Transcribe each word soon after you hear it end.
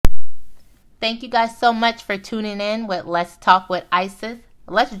Thank you guys so much for tuning in with Let's Talk with Isis.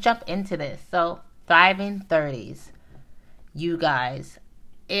 Let's jump into this. So, thriving 30s. You guys,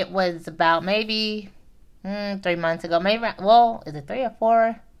 it was about maybe 3 months ago. Maybe, well, is it 3 or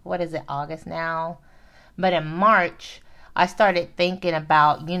 4? What is it, August now? But in March, I started thinking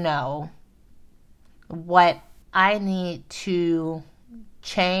about, what I need to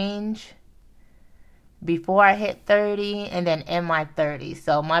change before I hit 30 and then in my 30s.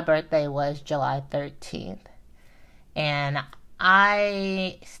 So my birthday was July 13th. And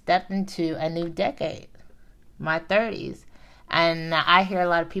I stepped into a new decade, my 30s. And I hear a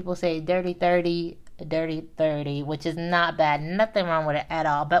lot of people say dirty 30, which is not bad. Nothing wrong with it at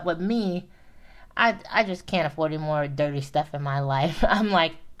all. But with me, I just can't afford any more dirty stuff in my life. I'm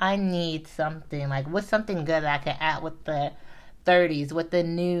like, I need something. Like, what's something good that I can add with the 30s, with the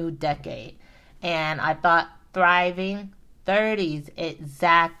new decade? And I thought thriving 30s,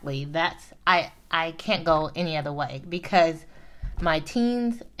 exactly. I can't go any other way, because my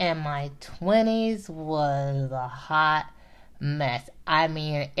teens and my 20s was a hot mess. I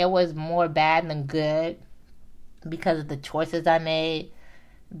mean, it was more bad than good because of the choices I made,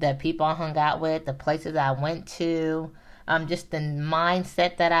 the people I hung out with, the places I went to, just the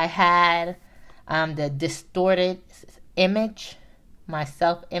mindset that I had, the distorted image. My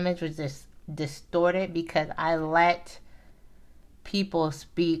self-image was just distorted because I let people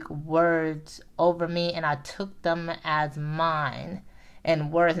speak words over me and I took them as mine,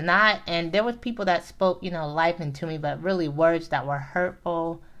 and words not, and there was people that spoke life into me, but really words that were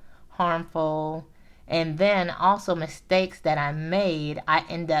hurtful, harmful. And then also mistakes that I made, I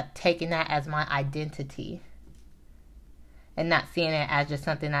end up taking that as my identity and not seeing it as just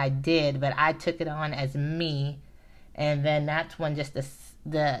something I did, but I took it on as me. And then that's when just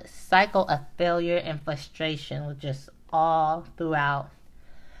the cycle of failure and frustration was just all throughout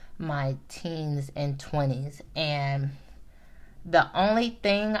my teens and 20s. And the only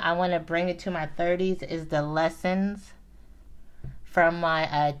thing I want to bring it to my 30s is the lessons from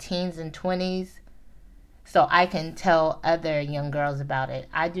my teens and 20s, so I can tell other young girls about it.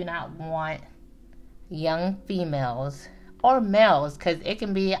 I do not want young females or males, because it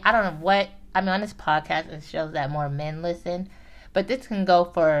can be, I don't know what, on this podcast it shows that more men listen, but this can go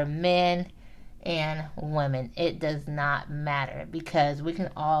for men and women. It does not matter, because we can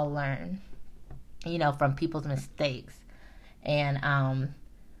all learn, from people's mistakes, and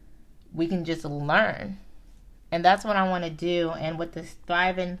we can just learn. And that's what I want to do. And with this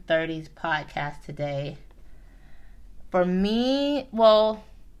Thriving 30s podcast today, for me, well,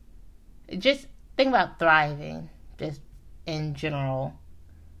 just think about thriving, just in general.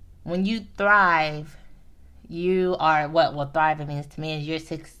 When you thrive, you are, what thriving means to me is you're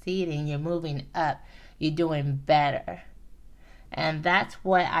succeeding, you're moving up, you're doing better. And that's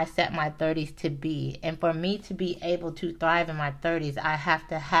what I set my 30s to be. And for me to be able to thrive in my 30s, I have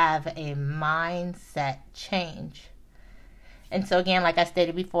to have a mindset change. And so again, like I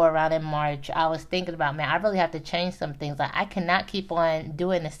stated before, around in March, I was thinking about, man, I really have to change some things. Like, I cannot keep on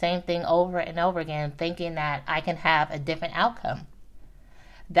doing the same thing over and over again, thinking that I can have a different outcome.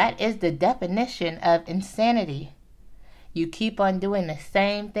 That is the definition of insanity. You keep on doing the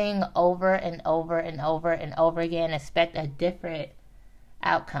same thing over and over and over and over again, expect a different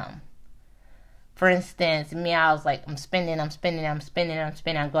outcome. For instance, me, I was like, I'm spending, I'm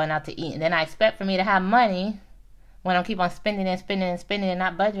going out to eat. And then I expect for me to have money when I keep on spending and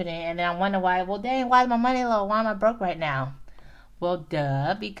not budgeting. And then I wonder why, well, dang, why is my money low? Why am I broke right now? Well,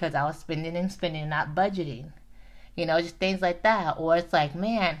 duh, because I was spending and not budgeting. Just things like that. Or it's like,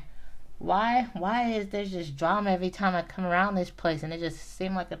 man, why is there just drama every time I come around this place, and it just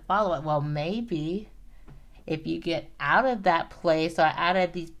seems like a follow-up? Well, maybe if you get out of that place or out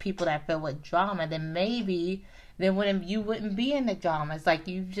of these people that fill with drama, then maybe you wouldn't be in the drama. It's like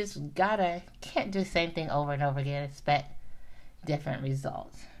you just can't do the same thing over and over again and expect different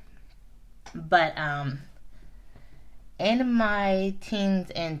results. But in my teens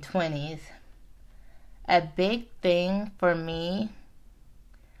and 20s, a big thing for me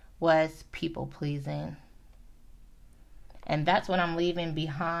was people pleasing. And that's what I'm leaving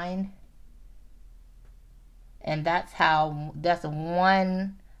behind. And that's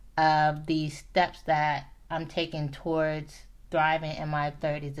one of the steps that I'm taking towards thriving in my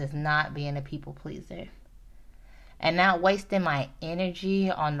 30s, is not being a people pleaser. And not wasting my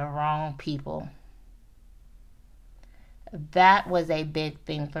energy on the wrong people. That was a big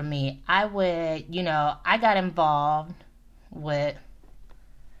thing for me. I got involved with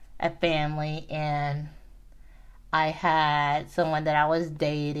a family, and I had someone that I was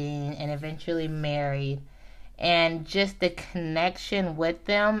dating and eventually married. and just the connection with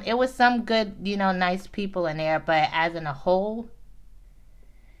them. It was some good, nice people in there, but as in a whole,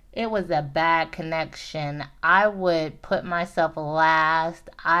 it was a bad connection. I would put myself last.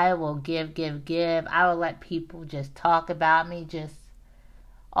 I will give. I will let people just talk about me, just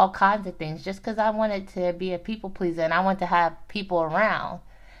all kinds of things, just because I wanted to be a people pleaser and I want to have people around.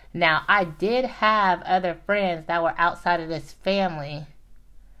 Now, I did have other friends that were outside of this family,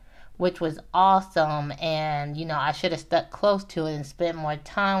 which was awesome, and I should have stuck close to it and spent more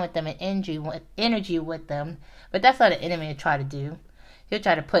time with them and energy with them. But that's what the enemy will try to do. He'll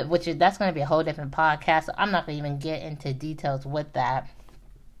try to put, that's going to be a whole different podcast, so I'm not going to even get into details with that.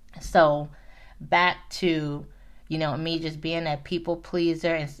 So back to me just being a people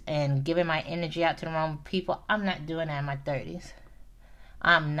pleaser and giving my energy out to the wrong people. I'm not doing that in my 30s.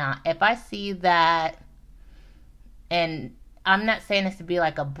 I'm not. If I see that, and I'm not saying this to be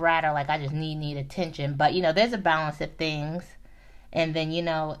like a brat or like I just need attention, but there's a balance of things, and then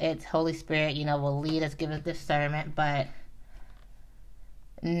it's Holy Spirit will lead us, give us discernment. But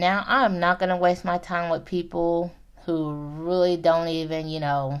now I'm not gonna waste my time with people who really don't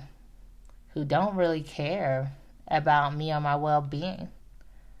even who don't really care about me or my well-being.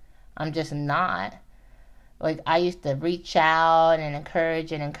 I'm just not. Like, I used to reach out and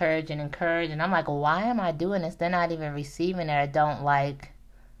encourage, and I'm like, why am I doing this? They're not even receiving it. I don't like,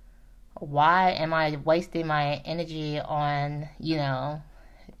 why am I wasting my energy on,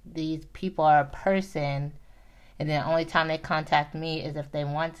 these people are a person, and then the only time they contact me is if they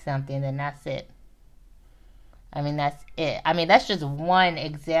want something, then that's it. That's it. That's just one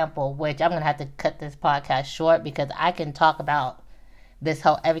example, which I'm going to have to cut this podcast short because I can talk about this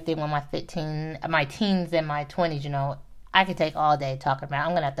whole everything with my teens and my 20s, I could take all day talking about.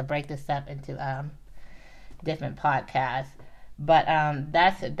 I'm gonna have to break this up into different podcasts. But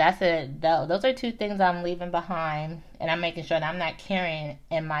those are two things I'm leaving behind, and I'm making sure that I'm not carrying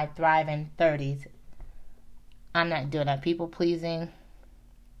in my thriving 30s. I'm not doing that. People pleasing,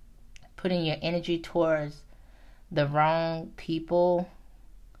 putting your energy towards the wrong people,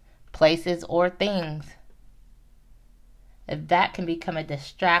 places, or things. That can become a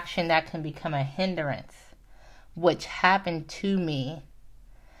distraction, that can become a hindrance, which happened to me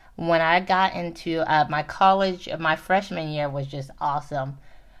when I got into my college. My freshman year was just awesome.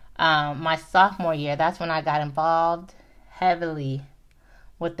 My sophomore year, that's when I got involved heavily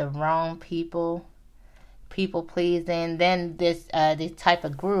with the wrong people pleasing. Then this type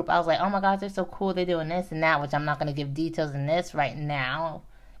of group, I was like, oh my gosh, they're so cool, they're doing this and that, which I'm not going to give details in this right now.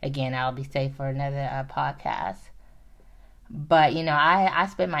 Again, I'll be safe for another podcast. But, I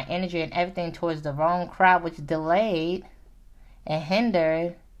spent my energy and everything towards the wrong crowd, which delayed and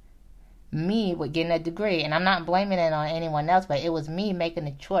hindered me with getting a degree. And I'm not blaming it on anyone else, but it was me making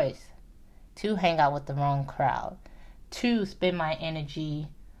the choice to hang out with the wrong crowd, to spend my energy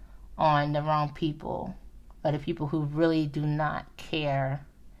on the wrong people, or the people who really do not care,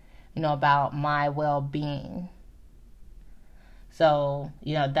 about my well-being. So,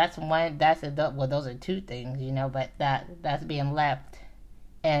 those are two things, but that's being left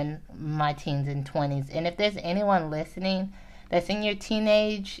in my teens and 20s. And if there's anyone listening that's in your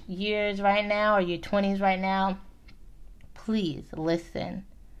teenage years right now or your 20s right now, please listen.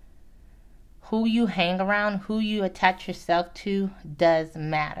 Who you hang around, who you attach yourself to does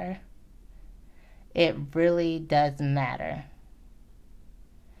matter. It really does matter.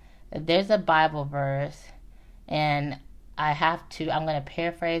 There's a Bible verse, and I'm going to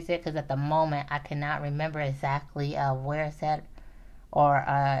paraphrase it because at the moment I cannot remember exactly where it's at or,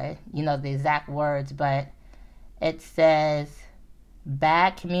 the exact words, but it says,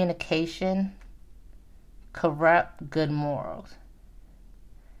 bad communication corrupt good morals.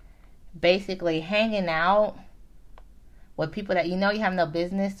 Basically, hanging out with people that you have no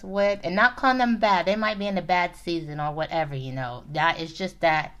business with, and not calling them bad. They might be in a bad season or whatever, That is just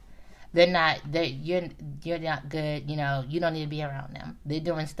that you're not good, you don't need to be around them. They're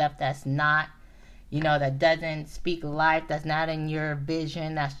doing stuff that's not, that doesn't speak life, that's not in your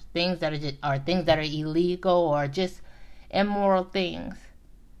vision, that's things that are illegal or just immoral things.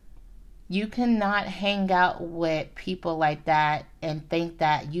 You cannot hang out with people like that and think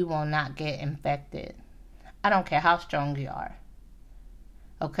that you will not get infected. I don't care how strong you are.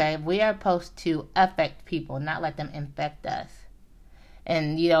 Okay? We are supposed to affect people, not let them infect us.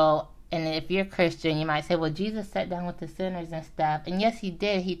 And, and if you're Christian, you might say, well, Jesus sat down with the sinners and stuff. And yes, he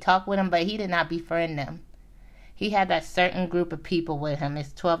did. He talked with them, but he did not befriend them. He had that certain group of people with him,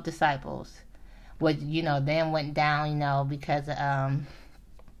 his 12 disciples, which, then went down, because of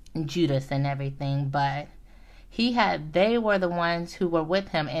Judas and everything. But they were the ones who were with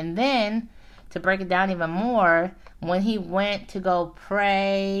him. And then to break it down even more, when he went to go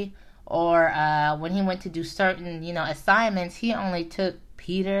pray or when he went to do certain, assignments, he only took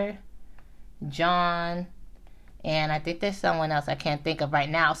Peter, John, and I think there's someone else I can't think of right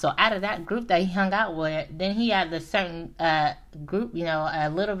now. So out of that group that he hung out with, then he had this certain group, a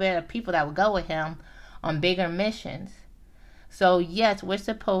little bit of people that would go with him on bigger missions. So yes, we're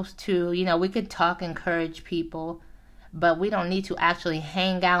supposed to, we could talk, encourage people, but we don't need to actually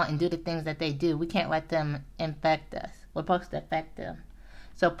hang out and do the things that they do. We can't let them infect us. We're supposed to affect them.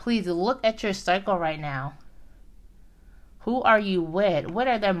 So please look at your circle right now. Who are you with? What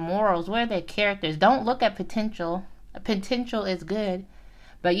are their morals? What are their characters? Don't look at potential. Potential is good,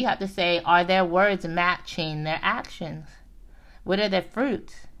 but you have to say, are their words matching their actions? What are their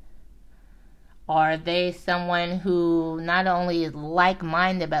fruits? Are they someone who not only is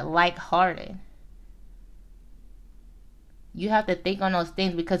like-minded, but like-hearted? You have to think on those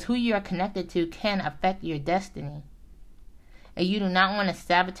things, because who you are connected to can affect your destiny. And you do not want to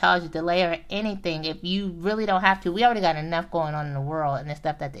sabotage, delay, or anything if you really don't have to. We already got enough going on in the world and the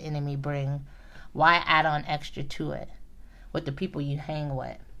stuff that the enemy brings. Why add on extra to it with the people you hang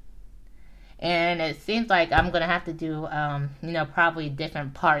with? And it seems like I'm going to have to do, probably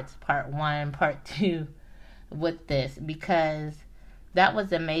different parts, part 1, part 2 with this, because that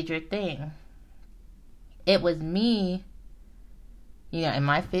was a major thing. It was me, in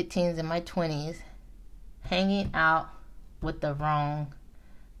my 15s and my 20s, hanging out with the wrong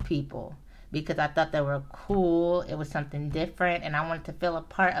people because I thought they were cool. It was something different, and I wanted to feel a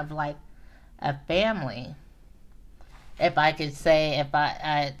part of like a family. If I could say,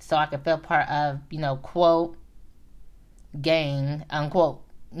 so I could feel part of, quote, gang, unquote.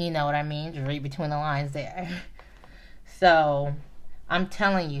 You know what I mean? Just read between the lines there. So I'm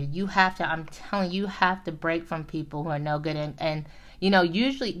telling you, you have to break from people who are no good. And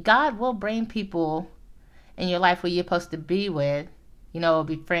usually God will bring people in your life where you're supposed to be with,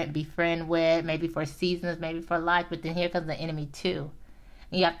 be friend with, maybe for seasons, maybe for life. But then here comes the enemy too.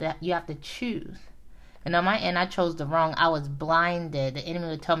 And you have to choose. And on my end, I chose the wrong. I was blinded. The enemy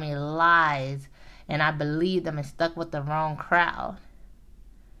would tell me lies, and I believed them and stuck with the wrong crowd.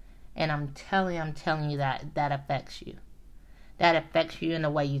 And I'm telling you that affects you. That affects you in the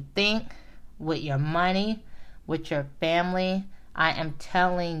way you think, with your money, with your family. I am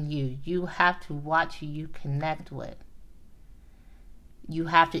telling you, you have to watch who you connect with. You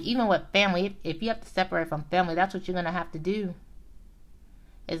have to, even with family, if you have to separate from family, that's what you're going to have to do.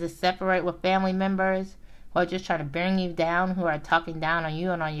 Is to separate with family members who are just trying to bring you down, who are talking down on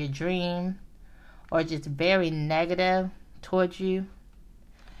you and on your dream, or just very negative towards you.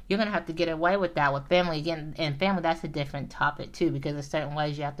 You're going to have to get away with that with family. Again, and family, that's a different topic too, because there's certain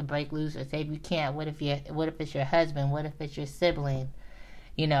ways you have to break loose, or say if you can't, what if it's your husband? What if it's your sibling?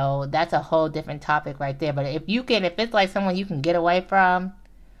 That's a whole different topic right there. But if it's like someone you can get away from,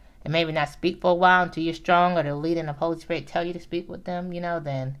 and maybe not speak for a while until you're strong, or the leading of Holy Spirit tell you to speak with them,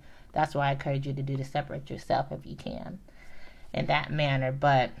 then that's what I encourage you to do, to separate yourself if you can in that manner.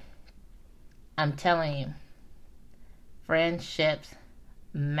 But I'm telling you, friendships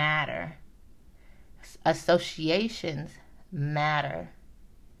matter. Associations matter.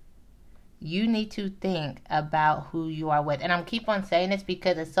 You need to think about who you are with. And I'm keep on saying this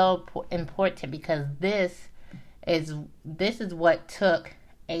because it's so important, because this is what took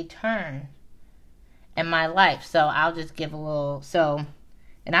a turn in my life. So I'll just give a little.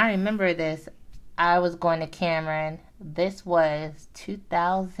 And I remember this. I was going to Cameron. This was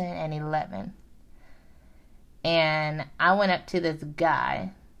 2011. And I went up to this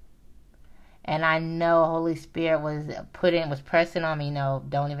guy. And I know Holy Spirit was pressing on me,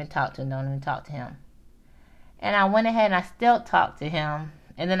 don't even talk to him. And I went ahead and I still talked to him.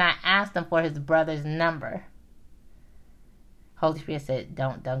 And then I asked him for his brother's number. Holy Spirit said,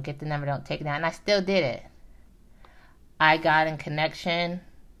 don't get the number, don't take it down. And I still did it. I got in connection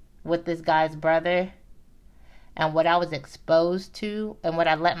with this guy's brother. And what I was exposed to and what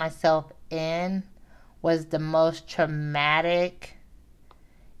I let myself in was the most traumatic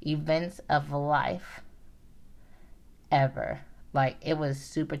events of life ever. Like, it was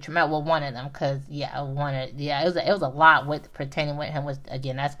super traumatic. Well, one of them, because, it was a lot with pertaining with him.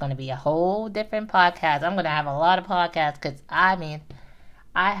 Again, that's going to be a whole different podcast. I'm going to have a lot of podcasts, because,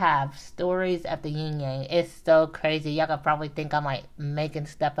 I have stories at the yin-yang. It's so crazy. Y'all could probably think I'm, making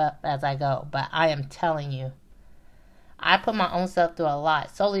stuff up as I go. But I am telling you, I put my own self through a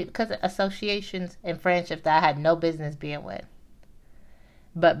lot, solely because of associations and friendships that I had no business being with.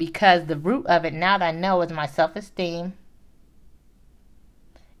 But because the root of it, now that I know, is my self-esteem.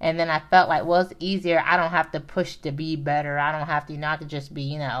 And then I felt like, well, it's easier. I don't have to push to be better. I don't have to, I could just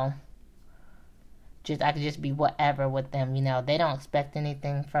be, I could just be whatever with them. They don't expect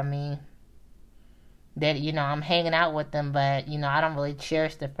anything from me. That, I'm hanging out with them, but, I don't really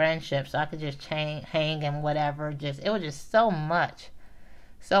cherish the friendship, so I could just hang and whatever. It was just so much.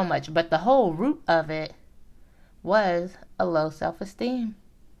 But the whole root of it was a low self-esteem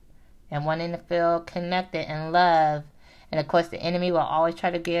and wanting to feel connected and loved. And of course, the enemy will always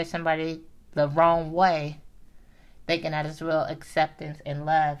try to gear somebody the wrong way, thinking that it's real acceptance and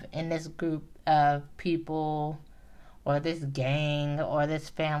love in this group of people or this gang or this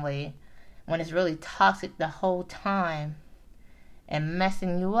family, when it's really toxic the whole time and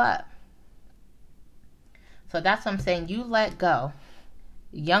messing you up. So that's what I'm saying. You let go.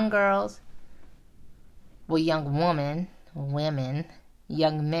 Young girls, young women,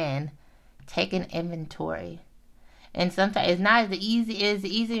 young men, take an inventory. And sometimes it's not as easy. It's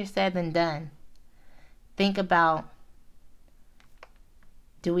easier said than done. Think about,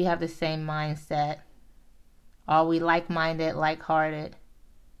 do we have the same mindset? Are we like-minded, like-hearted?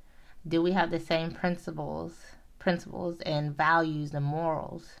 Do we have the same principles and values and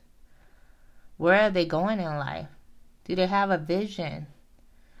morals? Where are they going in life? Do they have a vision?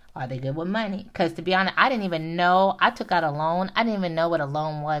 Are they good with money? Because to be honest, I didn't even know. I took out a loan. I didn't even know what a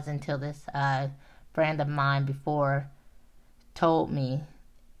loan was until this friend of mine before told me.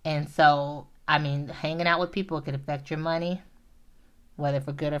 And so, hanging out with people could affect your money, whether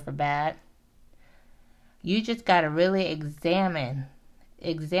for good or for bad. You just got to really examine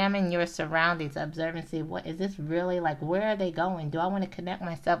your surroundings, observe and see, what is this really like? Where are they going? Do I want to connect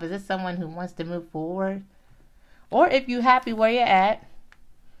myself? Is this someone who wants to move forward? Or if you're happy where you're at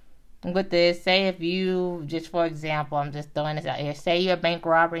with this, say if you, just for example, I'm just throwing this out here, say you're a bank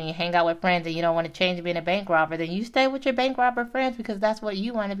robber and you hang out with friends and you don't want to change being a bank robber, then you stay with your bank robber friends because that's what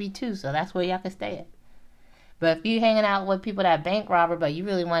you want to be too, so that's where y'all can stay at. But if you're hanging out with people that are bank robber but you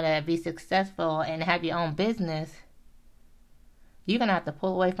really want to be successful and have your own business, you're going to have to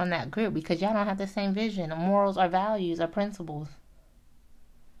pull away from that group because y'all don't have the same vision or morals or values or principles.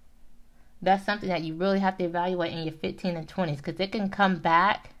 That's something that you really have to evaluate in your 15 and 20s because it can come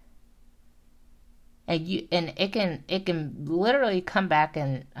back. And it can literally come back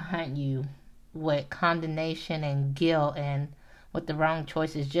and hunt you with condemnation and guilt and with the wrong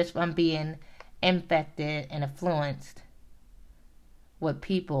choices just from being infected and influenced with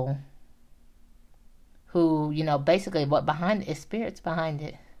people who, basically what behind it is spirits behind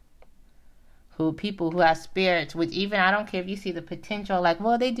it. People who have spirits, which even I don't care if you see the potential, like,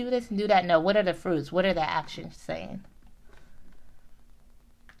 well, they do this and do that. No, what are the fruits? What are the actions saying?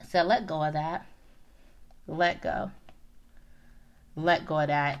 So let go of that. Let go of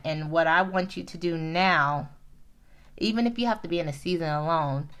that. And what I want you to do now, even if you have to be in a season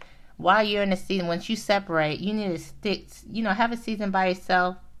alone, while you're in a season, once you separate, you need to stick, have a season by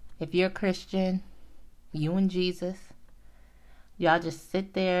yourself. If you're a Christian, you and Jesus, y'all just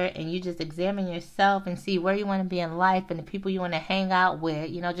sit there and you just examine yourself and see where you want to be in life and the people you want to hang out with.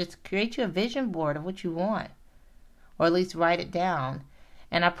 Just create you a vision board of what you want, or at least write it down.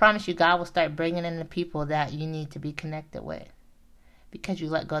 And I promise you, God will start bringing in the people that you need to be connected with because you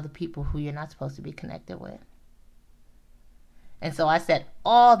let go of the people who you're not supposed to be connected with. And so I said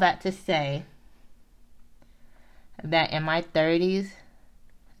all that to say that in my 30s,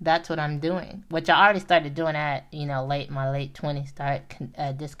 that's what I'm doing, which I already started doing at, my late 20s, start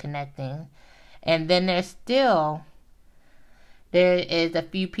disconnecting. And then there is a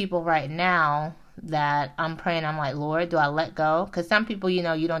few people right now that I'm praying, I'm like, Lord, do I let go? Because some people, you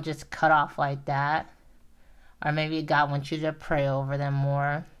don't just cut off like that. Or maybe God wants you to pray over them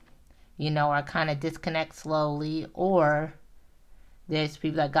more, or kind of disconnect slowly. Or there's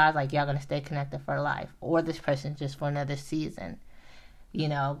people that God's like, y'all going to stay connected for life. Or this person just for another season.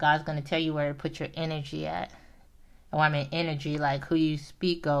 God's going to tell you where to put your energy at. Energy, like who you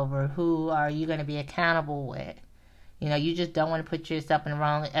speak over, who are you going to be accountable with. You just don't want to put yourself in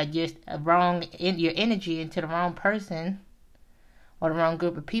your energy into the wrong person or the wrong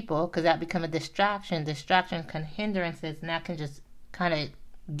group of people, because that becomes a distraction. Distraction can hindrances, and that can just kind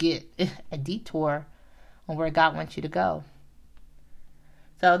of get a detour on where God wants you to go.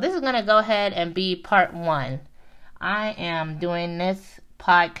 So this is going to go ahead and be part 1. I am doing this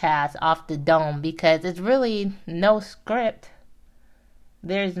podcast off the dome because it's really no script.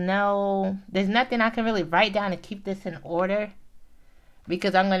 There's nothing I can really write down to keep this in order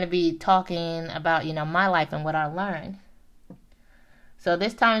because I'm going to be talking about, my life and what I learned. So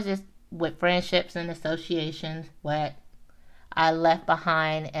this time is just with friendships and associations, what I left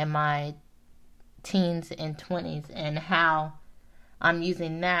behind in my teens and 20s and how I'm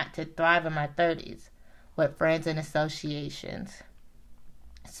using that to thrive in my 30s with friends and associations.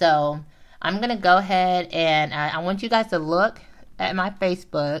 So I'm going to go ahead and I want you guys to look at my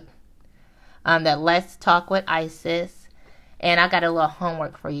Facebook, that Let's Talk with Isis. And I got a little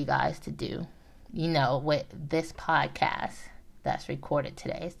homework for you guys to do, with this podcast that's recorded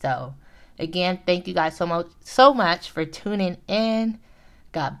today. So, again, thank you guys so much for tuning in.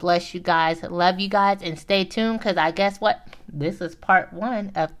 God bless you guys. Love you guys. And stay tuned, because I guess what? This is part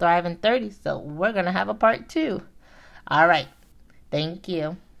 1 of Thriving 30. So we're going to have a part 2. All right. Thank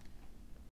you.